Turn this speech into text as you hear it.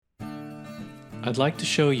I'd like to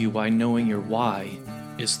show you why knowing your why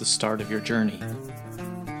is the start of your journey.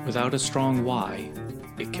 Without a strong why,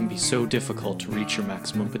 it can be so difficult to reach your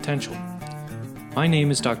maximum potential. My name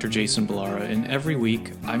is Dr. Jason Ballara, and every week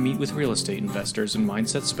I meet with real estate investors and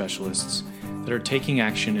mindset specialists that are taking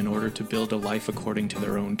action in order to build a life according to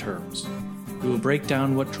their own terms. We will break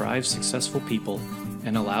down what drives successful people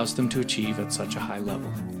and allows them to achieve at such a high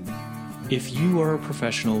level. If you are a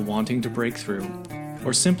professional wanting to break through,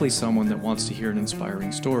 or simply someone that wants to hear an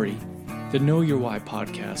inspiring story, the Know Your Why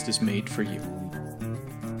podcast is made for you.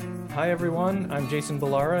 Hi everyone, I'm Jason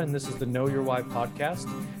Ballara, and this is the Know Your Why podcast.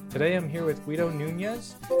 Today I'm here with Guido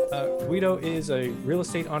Nunez. Guido is a real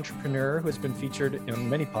estate entrepreneur who has been featured in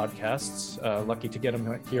many podcasts. Lucky to get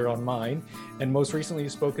him here on mine. And most recently, you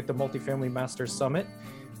spoke at the Multifamily Masters Summit.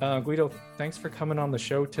 Guido, thanks for coming on the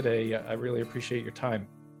show today. I really appreciate your time.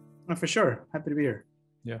 Oh, for sure. Happy to be here.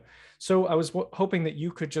 Yeah. So I was hoping that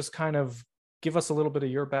you could just kind of give us a little bit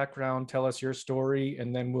of your background, tell us your story,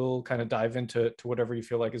 and then we'll kind of dive into whatever you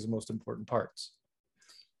feel like is the most important parts.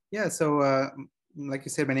 Yeah. So, like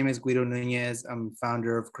you said, my name is Guido Nunez. I'm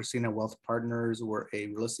founder of Christina Wealth Partners. We're a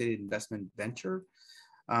real estate investment venture.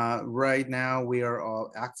 Right now, we are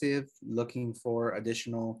all active looking for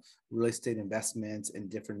additional real estate investments in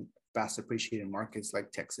different fast appreciating markets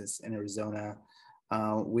like Texas and Arizona.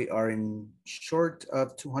 We are in short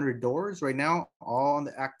of 200 doors right now, all on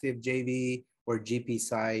the active JV or GP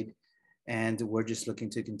side, and we're just looking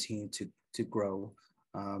to continue to grow.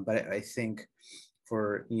 But I think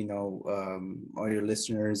for all your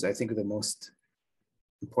listeners, I think the most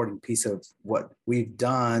important piece of what we've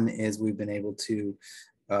done is we've been able to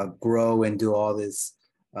grow and do all this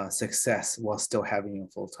success while still having a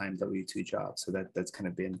full-time W-2 job. So that's kind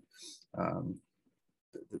of been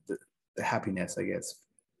the happiness, I guess,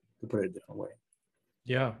 to put it a different way.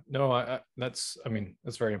 Yeah, no, that's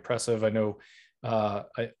very impressive. I know,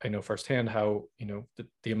 I know firsthand how,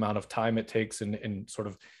 the amount of time it takes and sort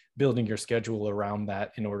of building your schedule around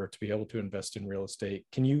that in order to be able to invest in real estate.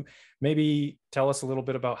 Can you maybe tell us a little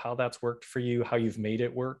bit about how that's worked for you, how you've made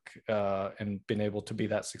it work and been able to be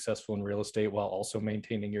that successful in real estate while also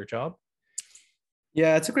maintaining your job?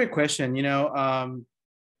 Yeah, it's a great question.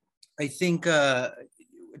 I think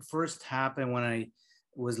it first happened when I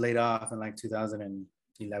was laid off in like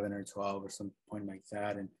 2011 or 12 or some point like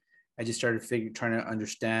that. And I just started trying to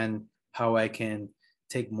understand how I can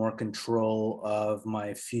take more control of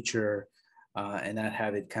my future and not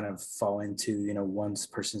have it kind of fall into, one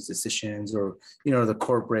person's decisions or, the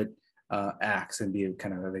corporate acts and be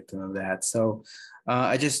kind of a victim of that. So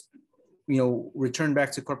I just, returned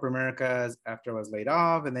back to corporate America after I was laid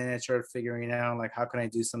off. And then I started figuring out like, how can I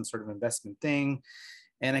do some sort of investment thing?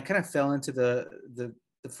 And I kind of fell into the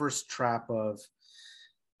first trap of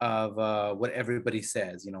what everybody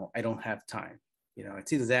says, I don't have time,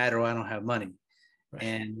 it's either that or I don't have money. Right.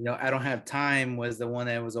 And, I don't have time was the one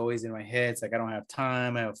that was always in my head. It's like, I don't have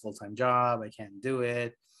time. I have a full-time job. I can't do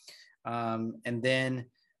it. And then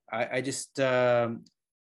I just, around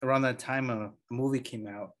that time, a movie came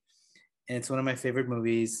out and it's one of my favorite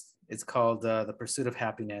movies. It's called The Pursuit of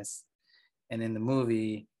Happiness. And in the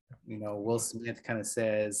movie, Will Smith kind of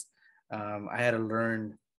says, I had to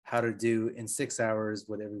learn how to do in 6 hours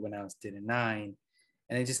what everyone else did in 9.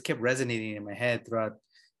 And it just kept resonating in my head throughout,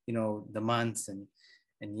 the months and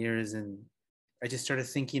years. And I just started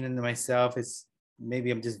thinking into myself, it's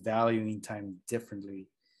maybe I'm just valuing time differently.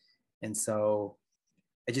 And so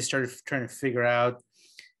I just started trying to figure out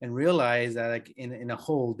and realize that like in a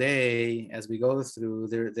whole day, as we go through,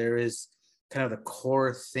 there is kind of the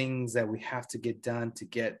core things that we have to get done to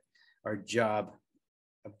get our job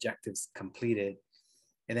objectives completed.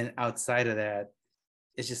 And then outside of that,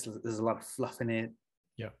 it's just, there's a lot of fluff in it.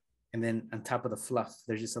 Yeah. And then on top of the fluff,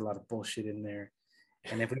 there's just a lot of bullshit in there.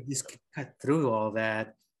 And if we just cut through all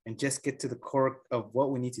that and just get to the core of what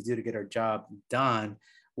we need to do to get our job done,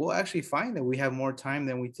 we'll actually find that we have more time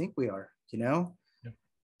than we think we are, Yeah.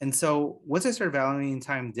 And so once I started valuing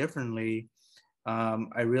time differently,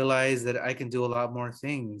 I realized that I can do a lot more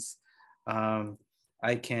things.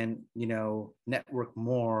 I can, network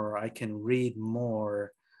more. I can read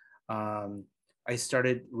more. I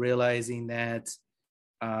started realizing that,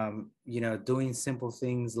 doing simple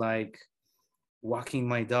things like walking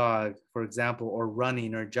my dog, for example, or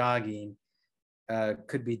running or jogging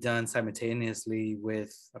could be done simultaneously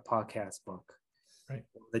with a podcast book. Right.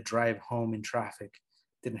 The drive home in traffic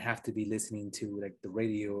didn't have to be listening to like the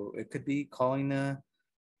radio. It could be calling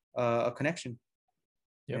a connection.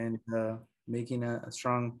 Yep. And making a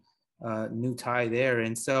strong new tie there.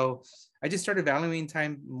 And so I just started valuing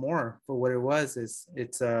time more for what it was.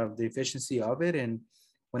 It's the efficiency of it. And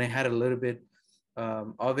when I had a little bit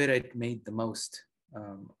of it, I made the most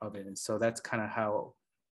of it. And so that's kind of how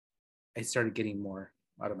I started getting more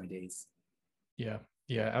out of my days. Yeah.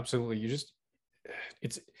 Yeah, absolutely.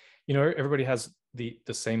 It's, everybody has the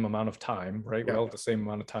same amount of time, right? We Yeah. all have the same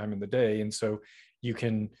amount of time in the day. And so you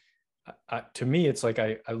can, to me, it's like,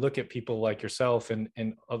 I look at people like yourself and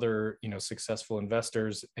other, successful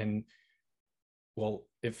investors, and well,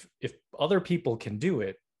 if other people can do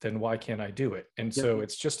it, then why can't I do it? And Yep. so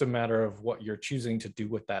it's just a matter of what you're choosing to do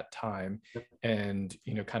with that time, and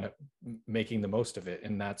kind of making the most of it.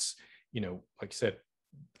 And that's, like you said,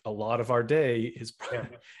 a lot of our day is Yeah.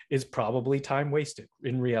 is probably time wasted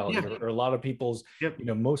in reality, Yeah. or a lot of people's, Yep.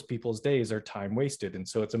 most people's days are time wasted. And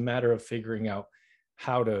so it's a matter of figuring out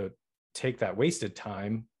how to take that wasted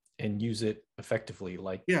time and use it effectively, Yeah.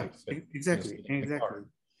 like you said, Exactly. studying the Exactly. car.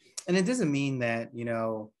 And it doesn't mean that,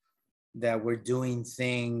 that we're doing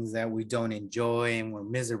things that we don't enjoy and we're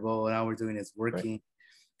miserable and all we're doing is Right. working.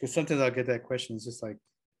 Because sometimes I'll get that question. It's just like,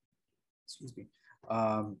 excuse me,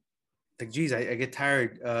 like, geez, I get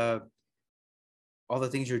tired all the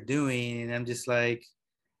things you're doing, and I'm just like,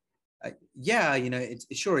 yeah, it's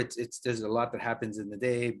sure, it's there's a lot that happens in the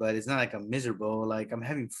day, but it's not like I'm miserable. Like, I'm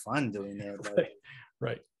having fun doing it. Like, Right.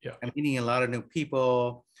 Right. Yeah. I'm meeting a lot of new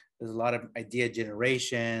people. There's a lot of idea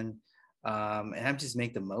generation, and I'm just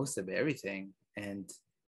make the most of everything. And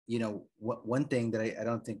one thing that I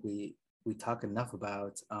don't think we talk enough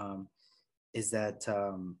about, is that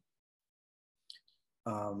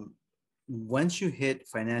once you hit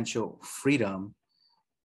financial freedom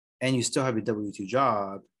and you still have a W-2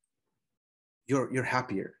 job, you're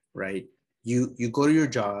happier, right? You go to your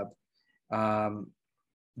job, um,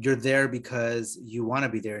 you're there because you want to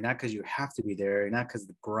be there, not because you have to be there, not because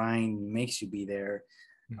the grind makes you be there.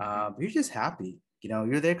 You're just happy.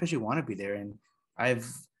 You're there because you want to be there. And I've,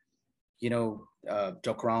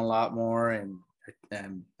 joke around a lot more, and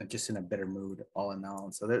I'm just in a better mood all in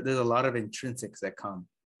all. So there's a lot of intrinsics that come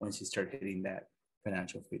once you start hitting that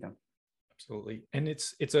financial freedom. Absolutely. And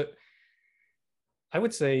I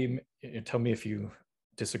would say, tell me if you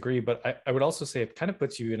disagree, but I would also say it kind of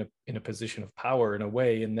puts you in a position of power in a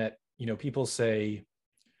way, in that, people say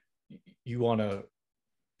you want to,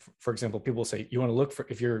 for example, people say you want to look for,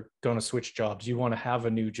 if you're going to switch jobs, you want to have a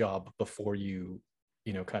new job before you,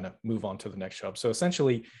 kind of move on to the next job. So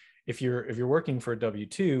essentially, if you're working for a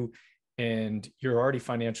W-2 and you're already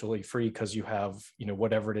financially free because you have,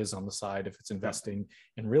 whatever it is on the side, if it's investing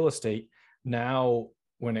in real estate, now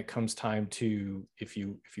when it comes time to, if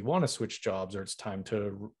you want to switch jobs, or it's time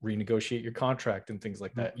to renegotiate your contract and things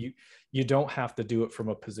like that, you don't have to do it from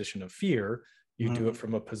a position of fear. You do it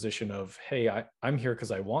from a position of, hey, I'm here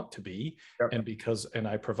because I want to be, and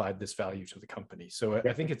I provide this value to the company. So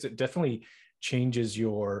I think it definitely changes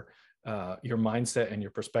your mindset and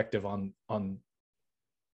your perspective on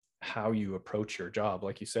how you approach your job.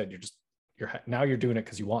 Like you said, now you're doing it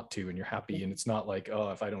because you want to, and you're happy. And it's not like, oh,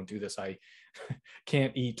 if I don't do this, I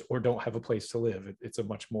can't eat or don't have a place to live. It's a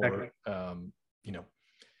much more,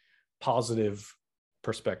 positive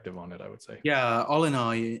perspective on it, I would say. Yeah, all in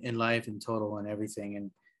all, in life, in total, and everything.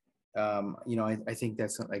 And I think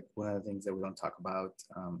that's like one of the things that we don't talk about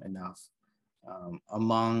enough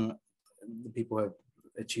among the people who have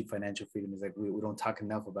achieved financial freedom, is like we don't talk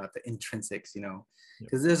enough about the intrinsics,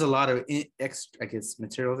 because there's a lot of extra, I guess,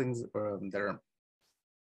 material things that are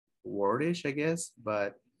wordish, I guess,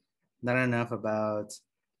 but not enough about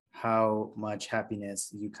how much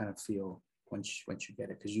happiness you kind of feel once you get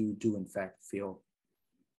it, because you do in fact feel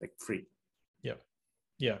like free.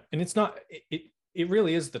 Yeah. And it's not, it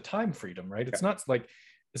really is the time freedom, right? It's not like,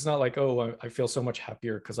 oh, I feel so much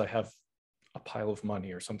happier because I have a pile of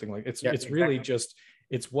money or something like it's exactly. Really just,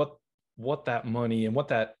 it's what that money and what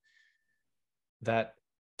that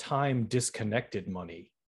time disconnected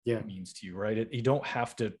money means to you, right? You don't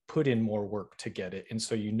have to put in more work to get it. And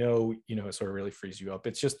so, it sort of really frees you up.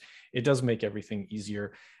 It's just, it does make everything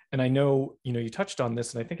easier. And I know, you touched on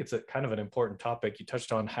this, and I think it's a kind of an important topic. You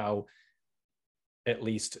touched on how, at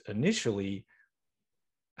least initially,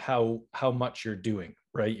 how much you're doing,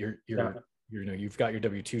 right? You've got your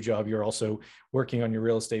W-2 job. You're also working on your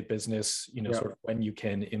real estate business, sort of when you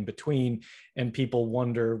can in between. And people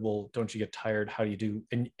wonder, well, don't you get tired? How do you do?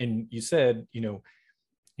 And you said, you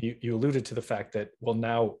alluded to the fact that, well,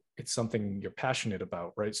 now it's something you're passionate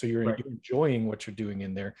about, right? So you're enjoying what you're doing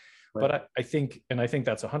in there. Right. But I think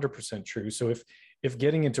that's 100% true. So if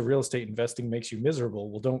getting into real estate investing makes you miserable,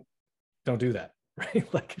 well, don't do that.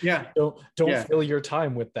 Right? Like, don't fill your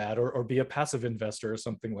time with that, or be a passive investor or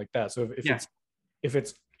something like that. So if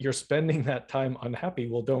it's you're spending that time unhappy,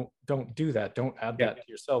 well, don't do that. Don't add that to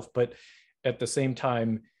yourself. But at the same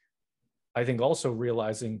time, I think also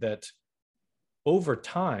realizing that over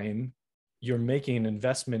time, you're making an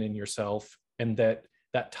investment in yourself, and that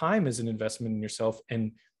time is an investment in yourself,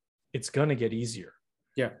 and it's going to get easier.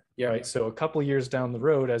 Yeah. Yeah. Right. So a couple of years down the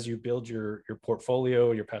road, as you build your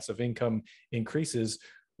portfolio, your passive income increases,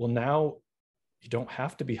 well, now you don't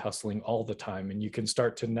have to be hustling all the time, and you can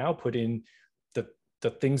start to now put in the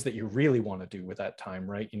things that you really want to do with that time,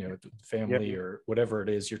 right? You know, family or whatever it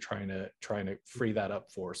is you're trying to free that up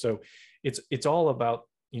for. So it's all about,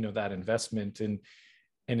 you know, that investment, and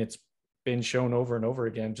it's been shown over and over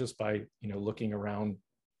again just by, you know, looking around,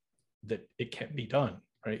 that it can be done,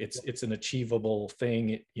 right? It's an achievable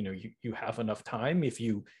thing. You know, you have enough time if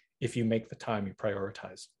you make the time, you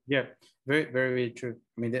prioritize. Yeah, very, very, very true.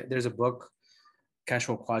 I mean, there's a book, Cash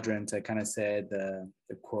Flow Quadrant. I kind of said the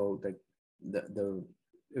quote, like the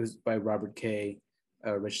it was by Robert K.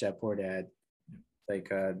 Rich Dad Poor Dad. Like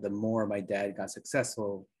the more my dad got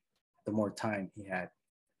successful, the more time he had.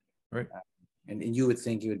 Right. And you would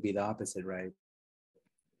think it would be the opposite, right?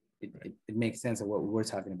 It makes sense of what we're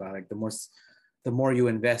talking about. Like the more you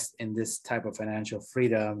invest in this type of financial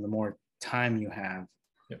freedom, the more time you have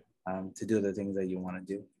to do the things that you want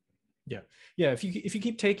to do. Yeah. If you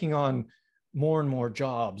keep taking on more and more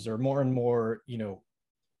jobs or more and more, you know,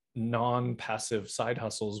 non-passive side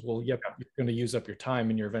hustles, well, you're going to use up your time,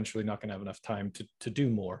 and you're eventually not going to have enough time to do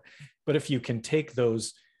more. But if you can take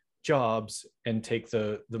those jobs and take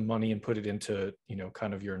the money and put it into, you know,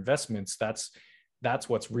 kind of your investments, that's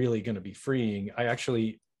what's really going to be freeing. I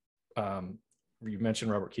actually, you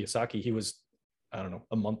mentioned Robert Kiyosaki. He was, I don't know,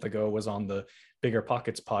 a month ago was on the Bigger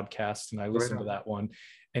Pockets podcast, and I listened to that one,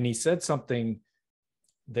 and he said something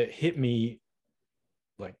that hit me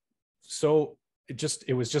like so.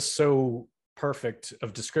 It was just so perfect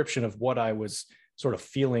of description of what I was sort of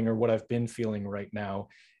feeling, or what I've been feeling right now.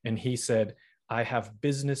 And he said, I have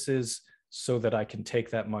businesses so that I can take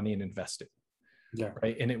that money and invest it. Yeah.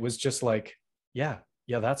 Right. And it was just like, yeah,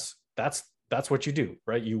 that's what you do,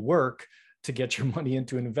 right? You work to get your money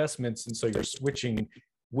into investments. And so you're switching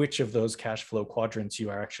which of those cash flow quadrants you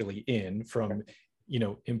are actually in, from, you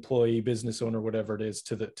know, employee, business owner, whatever it is,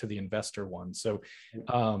 to the investor one. So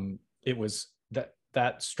it was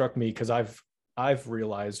that struck me, because I've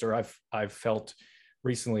realized, or I've felt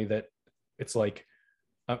recently, that it's like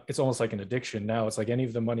it's almost like an addiction now. It's like any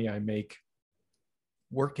of the money I make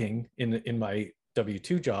working in my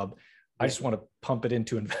W-2 job, I just want to pump it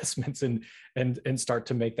into investments and start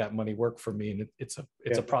to make that money work for me. And it's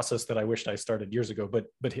a process that I wished I started years ago, but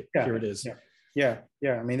here it is. Yeah.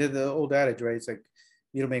 I mean, the old adage, right? It's like,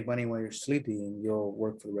 you don't make money while you're sleeping, and you'll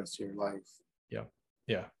work for the rest of your life.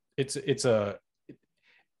 Yeah.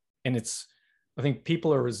 I think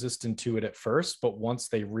people are resistant to it at first, but once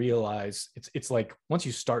they realize, it's like, once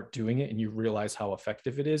you start doing it and you realize how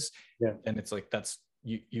effective it is, and it's like, that's,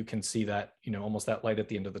 you can see that, you know, almost that light at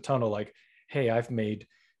the end of the tunnel. Like, hey, I've made,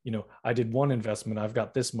 you know, I did one investment, I've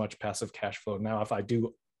got this much passive cash flow. Now, if I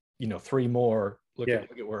do, you know, 3 more, look at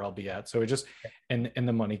where I'll be at. So it just, and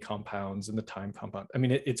the money compounds and the time compound. I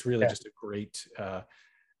mean, it's really just a great,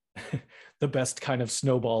 the best kind of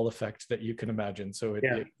snowball effect that you can imagine. So it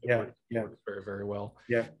works very, very well.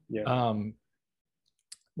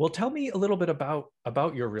 Well, tell me a little bit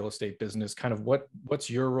about your real estate business, kind of what's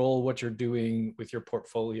your role, what you're doing with your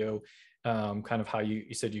portfolio, kind of how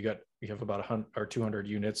you said you have about 100 or 200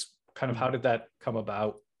 units, kind of how did that come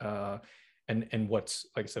about, and what's,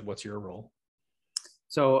 like I said, what's your role?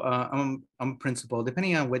 So I'm a principal,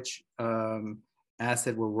 depending on which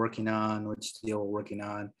asset we're working on, which deal we're working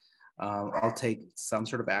on. I'll take some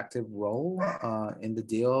sort of active role in the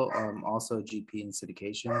deal, also GP and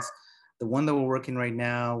syndications. The one that we're working right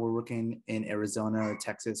now, we're working in Arizona or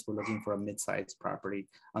Texas. We're looking for a mid-sized property.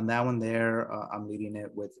 On that one there, I'm leading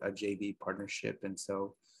it with a JV partnership. And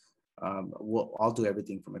so I'll do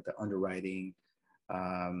everything from like the underwriting,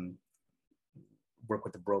 work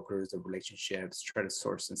with the brokers, the relationships, try to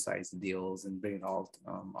source and size the deals and bring it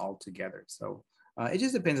all together. So it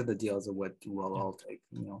just depends on the deals of what role I'll take,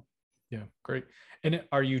 you know. Yeah, great. And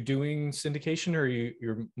are you doing syndication, or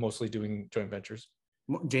you're mostly doing joint ventures?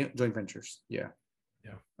 Joint ventures, yeah.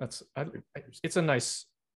 That's it's a nice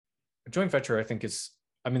joint venture. I think is,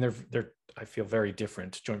 I mean, they're I feel very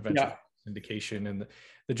different. Joint venture, syndication, and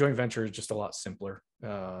the joint venture is just a lot simpler.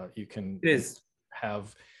 You can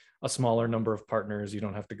have a smaller number of partners. You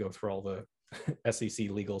don't have to go through all the SEC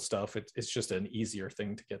legal stuff. It's just an easier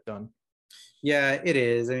thing to get done. Yeah, it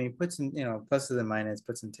is. I mean, puts in, you know, pluses and minuses,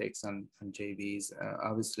 puts and takes on JVs.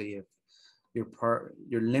 Obviously, if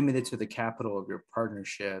you're limited to the capital of your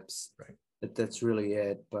partnerships, right? That's really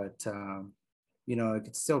it. But you know, it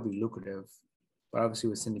could still be lucrative. but obviously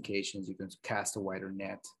with syndications, you can cast a wider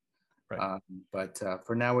net. Right. But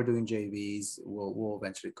for now, we're doing JVs. We'll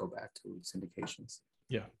eventually go back to syndications.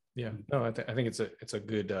 Yeah. No, I think it's a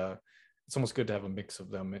good. It's almost good to have a mix of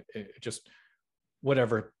them. It just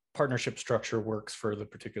whatever partnership structure works for the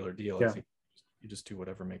particular deal. Yeah. I think you just do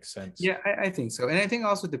whatever makes sense. Yeah, I think so, and I think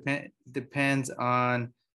also depends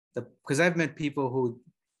on because I've met people who,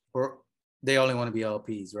 or they only want to be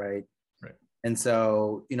LPs, right? Right. And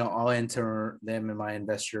so I'll enter them in my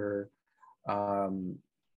investor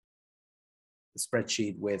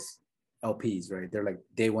spreadsheet with LPs, right? They're like,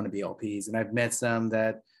 they want to be LPs. And I've met some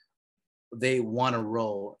that they want to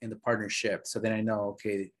roll in the partnership. So then I know,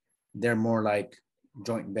 okay, they're more like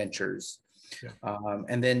joint ventures. Yeah.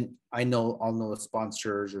 And then I'll know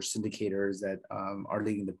sponsors or syndicators that are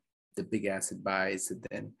leading the big asset buys.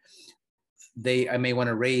 And then I may want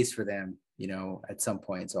to raise for them, at some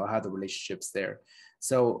point. So I'll have the relationships there.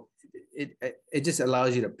 So it just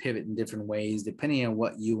allows you to pivot in different ways depending on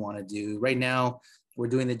what you want to do. Right now, we're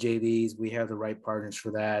doing the JVs. We have the right partners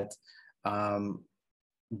for that.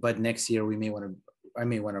 But next year I may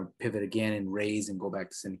want to pivot again and raise and go back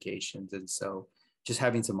to syndications. And so just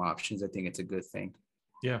having some options, I think it's a good thing.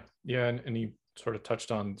 Yeah. And you sort of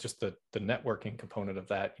touched on just the networking component of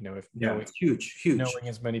that, it's huge, knowing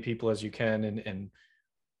as many people as you can and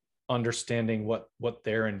understanding what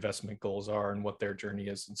their investment goals are and what their journey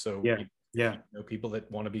is. And so people that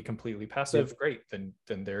want to be completely passive, great, then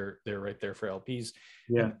they're right there for LPs.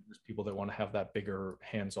 And there's people that want to have that bigger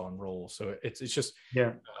hands-on role. So it's just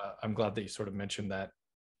I'm glad that you sort of mentioned that.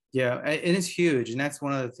 And it's huge. And that's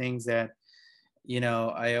one of the things that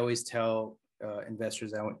I always tell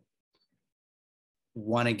investors that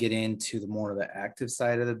want to get into the more of the active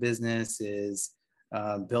side of the business is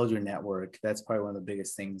build your network. That's probably one of the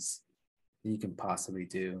biggest things you can possibly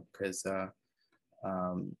do, because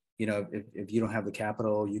if you don't have the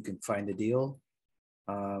capital, you can find a deal,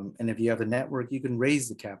 and if you have the network, you can raise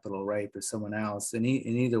the capital, right, for someone else. And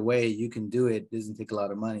in either way, you can do it. It doesn't take a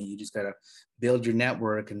lot of money. You just got to build your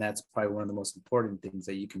network, and that's probably one of the most important things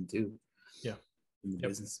that you can do. In the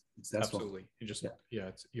business. Absolutely. You just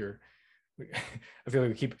I feel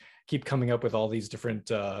like we keep coming up with all these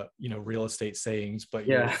different real estate sayings, but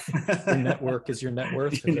your network is your net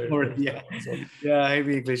worth. I hate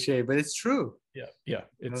being cliche, but it's true.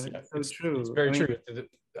 It's true. It's very true.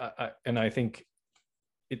 And I think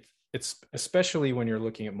it's especially when you're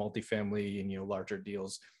looking at multifamily and larger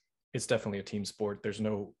deals, it's definitely a team sport. It's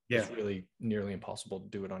really nearly impossible to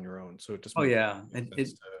do it on your own. So it just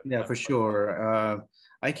for sure.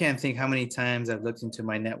 I can't think how many times I've looked into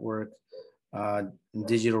my network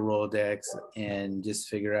digital Rolodex and just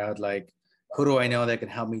figure out, like, who do I know that can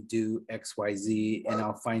help me do XYZ, and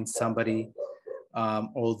I'll find somebody,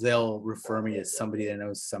 or they'll refer me to somebody that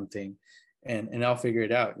knows something, and I'll figure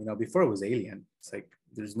it out. Before it was alien. It's like,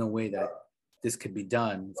 there's no way that this could be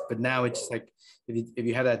done. But now it's just like, if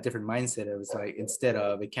you have that different mindset, it was like, instead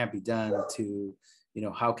of it can't be done, to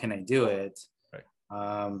how can I do it? Right.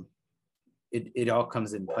 It all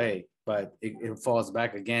comes in play, but it falls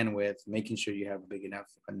back again with making sure you have a big enough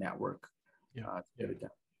network. To get it done.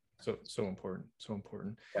 So important.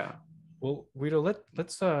 Yeah. Well, Guido,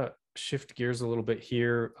 let's shift gears a little bit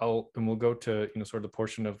here. We'll go to sort of the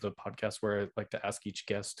portion of the podcast where I like to ask each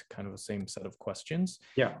guest kind of the same set of questions.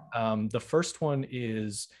 Yeah. The first one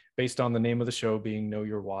is based on the name of the show being Know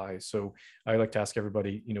Your Why. So I like to ask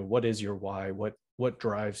everybody, what is your why? What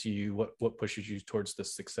drives you? What pushes you towards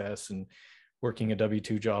this success and working a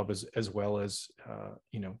W-2 job as well as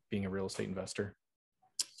being a real estate investor?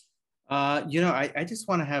 I just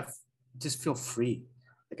want to feel free.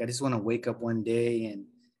 Like, I just want to wake up one day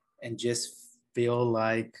and just feel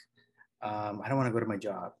like I don't want to go to my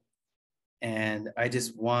job, and I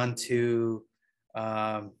just want to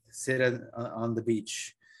sit on the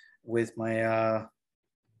beach with my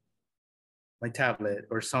my tablet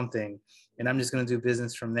or something, and I'm just going to do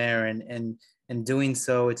business from there. And doing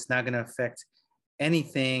so, it's not going to affect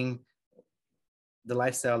anything, the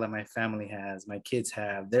lifestyle that my family has, my kids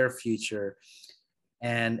have, their future.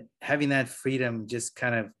 And having that freedom just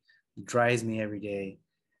kind of drives me every day.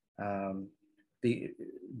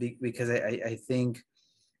 Because I think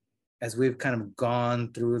as we've kind of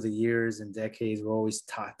gone through the years and decades, we're always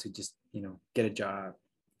taught to just, get a job,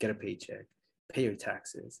 get a paycheck, pay your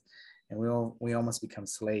taxes. And we almost become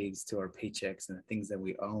slaves to our paychecks and the things that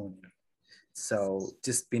we own. So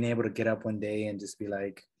just being able to get up one day and just be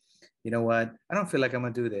like, you know what, I don't feel like I'm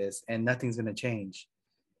gonna do this, and nothing's gonna change,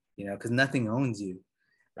 because nothing owns you.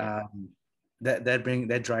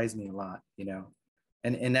 That drives me a lot,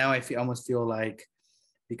 and now I almost feel like,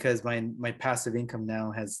 because my passive income now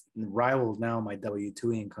has rivaled now my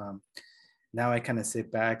W-2 income. Now I kind of sit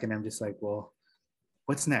back and I'm just like, well,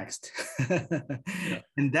 what's next? Yeah.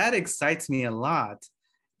 And that excites me a lot,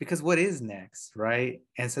 because what is next, right?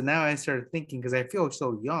 And so now I started thinking, because I feel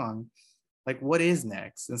so young, like what is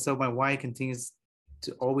next? And so my why continues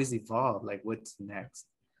to always evolve, like what's next.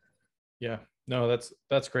 Yeah, no,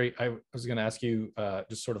 that's great. I was going to ask you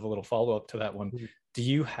just sort of a little follow up to that one. Do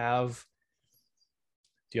you have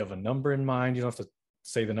a number in mind? You don't have to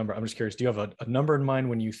say the number. I'm just curious. Do you have a number in mind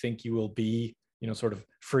when you think you will be, sort of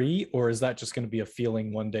free, or is that just going to be a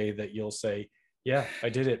feeling one day that you'll say, yeah, I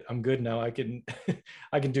did it. I'm good now. I can,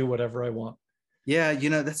 I can do whatever I want. Yeah,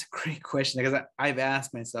 that's a great question, because I've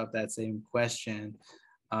asked myself that same question.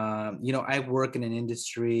 I work in an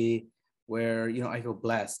industry where, I feel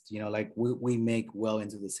blessed, like we make well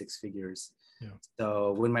into the six figures. Yeah.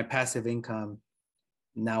 So when my passive income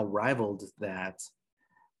now rivaled that,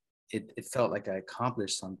 it felt like I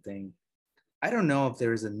accomplished something. I don't know if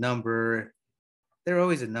there's a number. There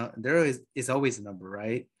is always a number,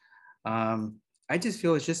 right? I just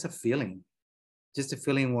feel it's just a feeling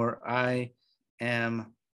where I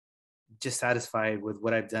am just satisfied with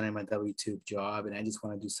what I've done in my W-2 job, and I just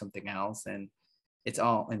want to do something else. And it's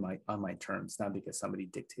all on my terms, not because somebody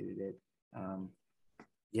dictated it.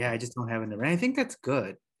 Yeah, I just don't have a number. And I think that's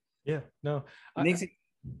good. Yeah, no, It makes it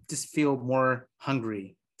just feel more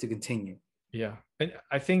hungry to continue. Yeah, and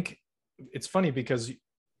I think it's funny because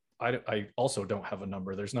I also don't have a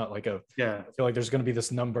number. There's not like I feel like there's going to be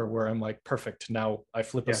this number where I'm like, perfect, now I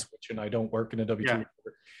flip a switch and I don't work in a W-2. Yeah.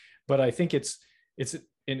 But I think it's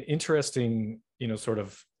an interesting, sort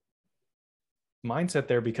of mindset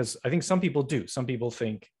there, because I think some people do. Some people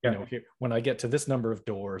think, here, when I get to this number of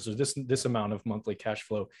doors or this amount of monthly cash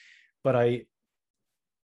flow. But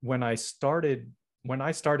when I started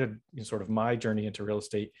sort of my journey into real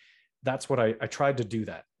estate, that's what I tried to do.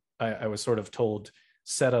 That I was sort of told,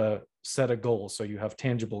 set a goal, so you have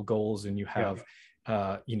tangible goals and you have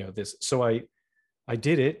this. So I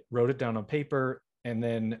did it, wrote it down on paper, and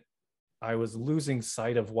then I was losing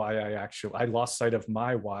sight of why I lost sight of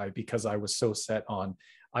my why, because I was so set on,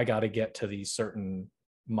 I got to get to these certain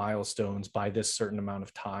milestones by this certain amount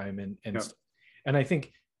of time. And I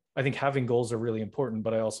think having goals are really important,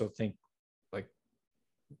 but I also think like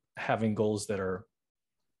having goals that are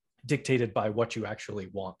dictated by what you actually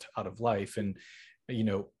want out of life. And,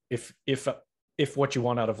 if what you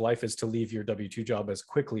want out of life is to leave your W-2 job as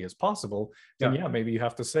quickly as possible, then maybe you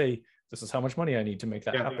have to say, this is how much money I need to make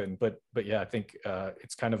that happen. But I think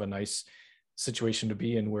it's kind of a nice situation to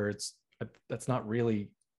be in, where that's not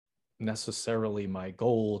really necessarily my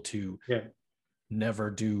goal to never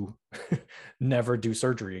do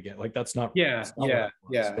surgery again. Like that's not. And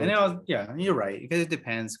you're right, because it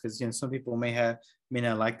depends, because some people may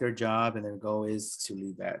not like their job, and their goal is to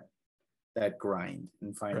leave that grind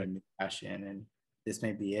and find a new passion, and this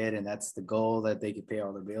may be it, and that's the goal, that they could pay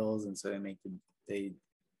all their bills, and so they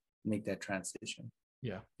make that transition.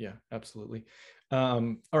 Yeah, absolutely.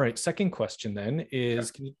 All right, second question then is,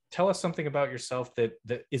 can you tell us something about yourself that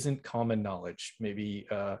isn't common knowledge? Maybe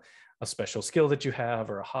a special skill that you have,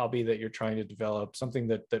 or a hobby that you're trying to develop, something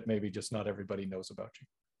that maybe just not everybody knows about you.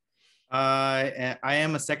 I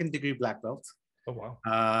am a second degree black belt. Oh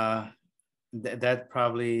wow. That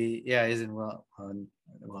probably isn't well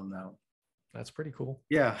known. That's pretty cool.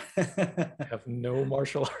 Yeah. I have no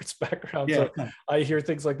martial arts background, so I hear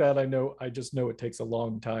things like that. I just know it takes a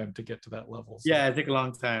long time to get to that level. So. Yeah, it took a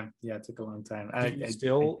long time.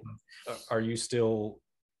 Are you still?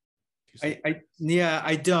 I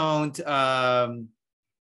don't.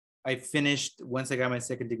 I finished, once I got my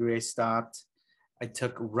second degree, I stopped. I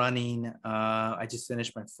took running. I just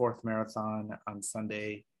finished my 4th marathon on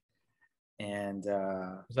Sunday. And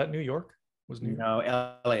was that New York?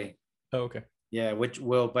 No, LA. Oh, okay. Yeah,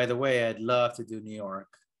 by the way, I'd love to do New York.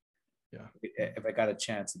 Yeah. If I got a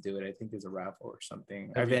chance to do it. I think there's a raffle or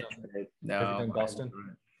something. Have you done Boston?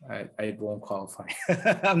 I won't qualify.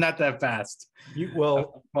 I'm not that fast.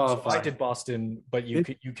 So I did Boston, but you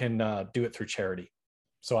can do it through charity.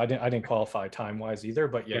 So I didn't qualify time-wise either,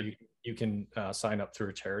 but you can sign up through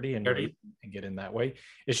a charity and get in that way.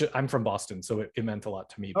 I'm from Boston, so it meant a lot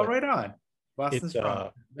to me. Oh, right on. Boston's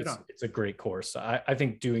it's a great course. I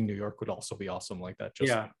think doing New York would also be awesome like that.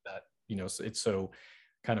 Like that, it's so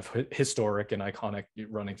kind of historic and iconic,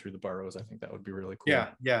 running through the boroughs. I think that would be really cool.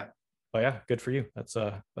 Yeah. But yeah, good for you.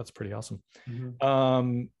 That's pretty awesome.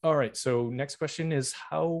 Mm-hmm. All right. So next question is,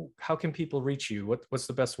 how can people reach you? What's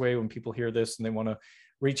the best way when people hear this and they want to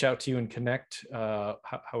reach out to you and connect? How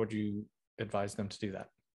would you advise them to do that?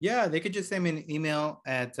 Yeah, they could just send me an email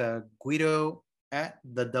at Guido at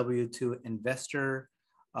the W2 Investor.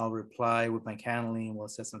 I'll reply with my calendar and we'll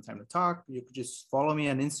set some time to talk. You could just follow me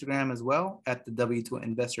on Instagram as well at the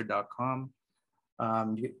W2investor.com.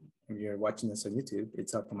 If you're watching this on YouTube,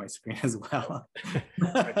 it's up on my screen as well.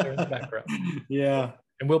 Right there in the background. Yeah.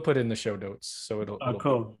 And we'll put in the show notes, so it'll cool. be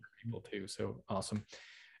for people too. So awesome.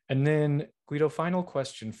 And then Guido, final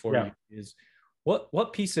question for you is,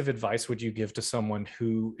 what piece of advice would you give to someone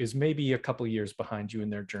who is maybe a couple of years behind you in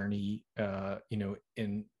their journey?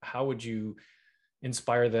 And how would you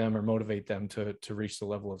inspire them or motivate them to reach the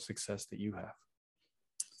level of success that you have?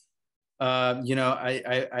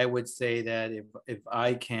 I would say that if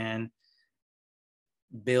I can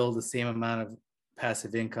build the same amount of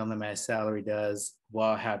passive income that my salary does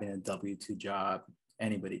while having a W-2 job,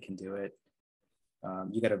 anybody can do it.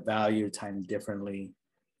 You got to value your time differently.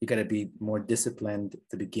 You got to be more disciplined at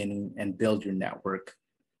the beginning and build your network.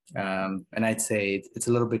 And I'd say it's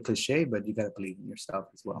a little bit cliche, but you got to believe in yourself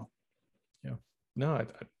as well. Yeah, no,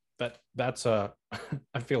 that's I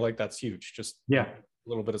feel like that's huge. Just a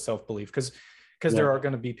little bit of self-belief, because there are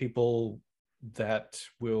going to be people that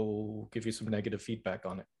will give you some negative feedback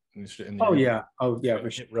on it. And for sure.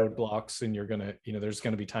 Hit roadblocks, and you're gonna, there's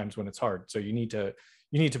going to be times when it's hard. So you need to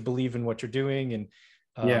believe in what you're doing, and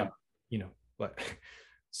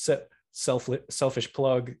selfish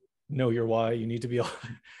plug, know your why. You need to be able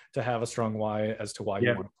to have a strong why as to why you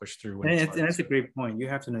want to push through. And that's a great point. You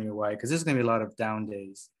have to know your why, because there's going to be a lot of down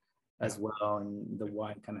days as well, and the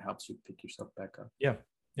why kind of helps you pick yourself back up. Yeah,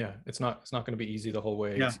 it's not going to be easy the whole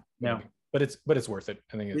way. But it's worth it.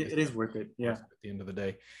 I think it is worth it. Yeah, at the end of the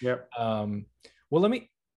day. Yeah. Well, let me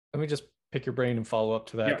just pick your brain and follow up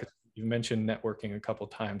to that, because you mentioned networking a couple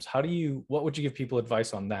of times. What would you give people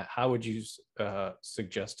advice on that? How would you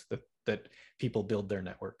suggest that people build their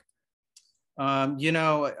network? I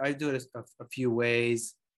do it a few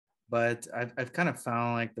ways, but I've kind of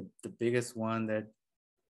found like the biggest one that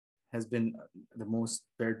has been the most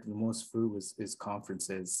fruit is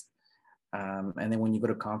conferences. And then when you go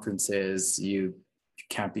to conferences, you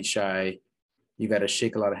can't be shy. You got to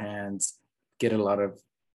shake a lot of hands, get a lot of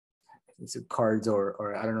cards,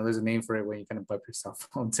 or I don't know, there's a name for it when you kind of bump your cell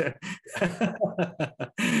phone to.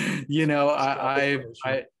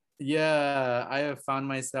 I have found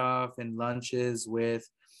myself in lunches with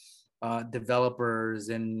developers,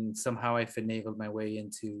 and somehow I finagled my way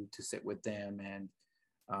to sit with them, and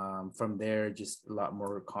from there, just a lot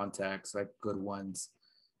more contacts, like good ones.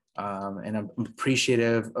 And I'm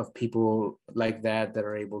appreciative of people like that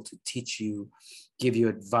are able to teach you, give you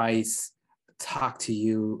advice, talk to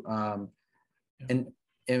you. And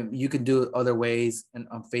you can do it other ways, and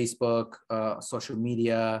on Facebook, social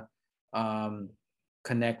media,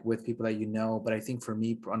 connect with people that you know. But I think for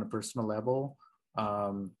me, on a personal level,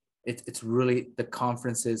 it's really the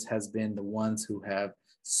conferences has been the ones who have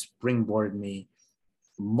springboarded me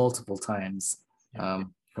multiple times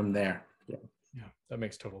from there. Yeah, that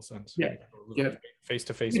makes total sense. Yeah.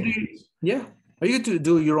 Face-to-face. Yeah. Or you could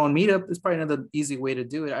do your own meetup. It's probably another easy way to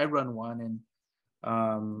do it. I run one,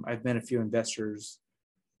 and I've met a few investors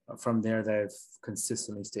from there that I've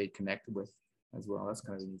consistently stayed connected with as well. That's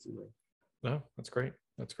kind of an easy way. No, that's great.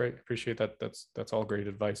 Appreciate that. That's all great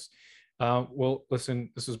advice. Well,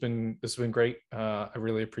 listen, this has been great. I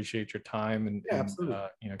really appreciate your time and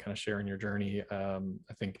kind of sharing your journey.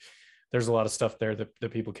 I think there's a lot of stuff there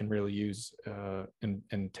that people can really use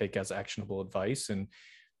and take as actionable advice, and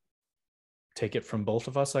take it from both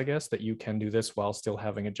of us, I guess, that you can do this while still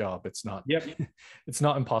having a job. It's not, it's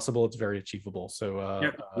not impossible. It's very achievable. So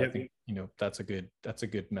I think, that's a good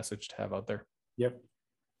message to have out there. Yep.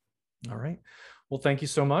 All right. Well, thank you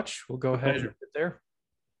so much. We'll go ahead and get there.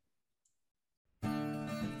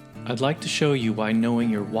 I'd like to show you why knowing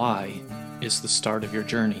your why is the start of your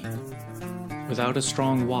journey. Without a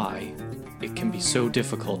strong why, it can be so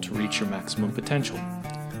difficult to reach your maximum potential.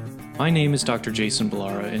 My name is Dr. Jason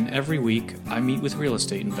Ballara, and every week I meet with real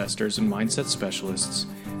estate investors and mindset specialists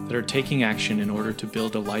that are taking action in order to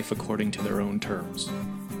build a life according to their own terms.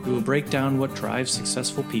 We will break down what drives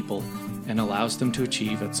successful people and allows them to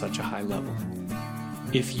achieve at such a high level.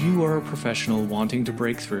 If you are a professional wanting to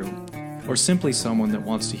break through, or simply someone that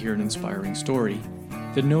wants to hear an inspiring story,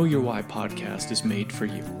 the Know Your Why podcast is made for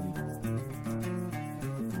you.